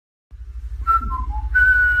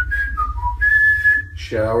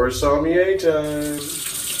Shower Sommelier time.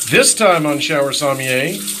 This time on Shower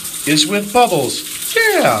Sommelier is with bubbles.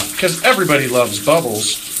 Yeah, because everybody loves bubbles.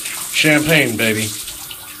 Champagne, baby.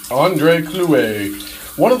 Andre Clouet,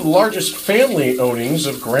 one of the largest family ownings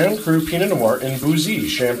of Grand Cru Pinot Noir in Bouzy,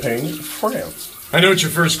 Champagne, France. I know what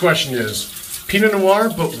your first question is. Pinot Noir,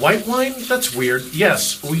 but white wine? That's weird.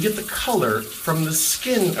 Yes, we get the color from the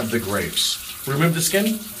skin of the grapes. Remove the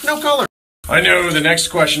skin? No color. I know the next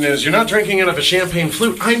question is, you're not drinking out of a champagne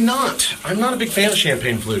flute. I'm not a big fan of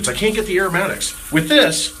champagne flutes. I can't get the aromatics. With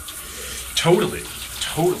this, totally.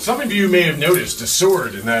 Some of you may have noticed a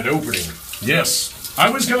sword in that opening. Yes, I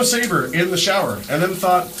was going to savor in the shower and then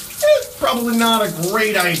thought, probably not a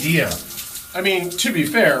great idea. I mean, to be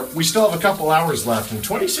fair, we still have a couple hours left in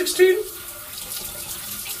 2016.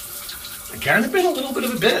 I've kind of been a little bit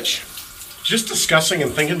of a bitch. Just discussing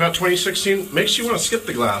and thinking about 2016 makes you want to skip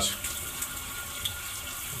the glass.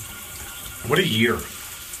 What a year.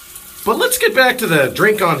 But let's get back to the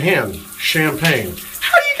drink on hand, champagne.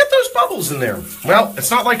 How do you get those bubbles in there? Well, it's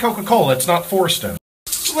not like Coca-Cola, it's not forced in.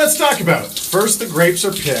 So let's talk about it. First, the grapes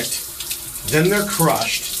are picked, then they're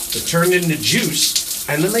crushed, they're turned into juice,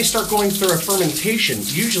 and then they start going through a fermentation,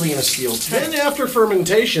 usually in a steel tank. Then after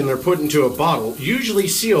fermentation, they're put into a bottle, usually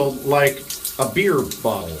sealed like a beer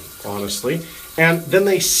bottle, honestly, and then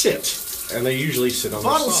they sit. And they usually sit on the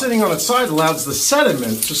bottle sitting on its side allows the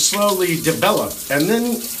sediment to slowly develop, and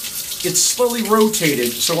then it's slowly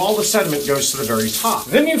rotated so all the sediment goes to the very top.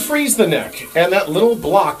 Then you freeze the neck, and that little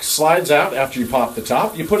block slides out after you pop the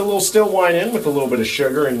top. You put a little still wine in with a little bit of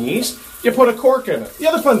sugar and yeast. You put a cork in it. The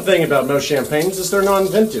other fun thing about most champagnes is they're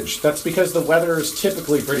non-vintage. That's because the weather is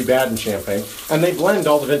typically pretty bad in Champagne, and they blend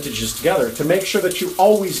all the vintages together to make sure that you're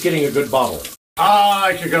always getting a good bottle.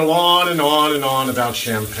 I could go on and on and on about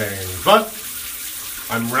champagne, but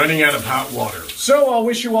I'm running out of hot water. So I'll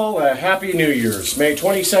wish you all a happy New Year's. May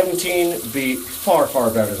 2017 be far, far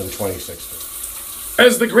better than 2016.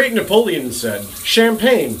 As the great Napoleon said,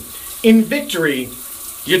 champagne, in victory,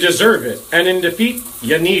 you deserve it, and in defeat,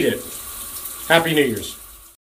 you need it. Happy New Year's.